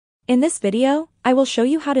In this video, I will show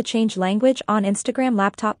you how to change language on Instagram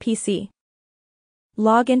laptop PC.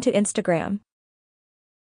 Log into Instagram.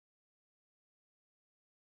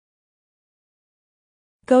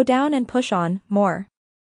 Go down and push on More.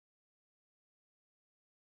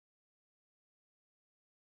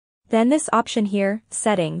 Then this option here,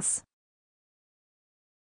 Settings.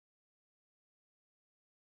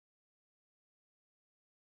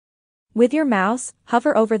 With your mouse,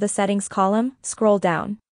 hover over the Settings column, scroll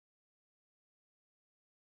down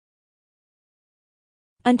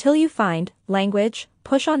until you find Language,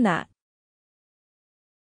 push on that.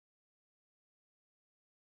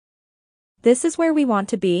 This is where we want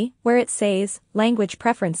to be, where it says Language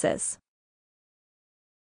Preferences.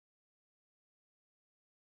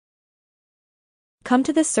 Come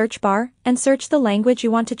to this search bar and search the language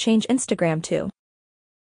you want to change Instagram to.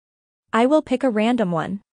 I will pick a random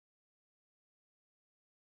one.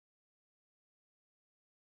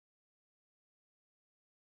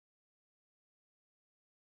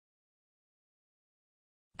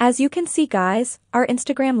 As you can see guys, our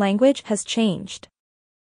Instagram language has changed.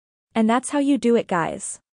 And that's how you do it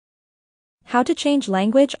guys. How to change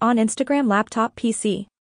language on Instagram laptop PC.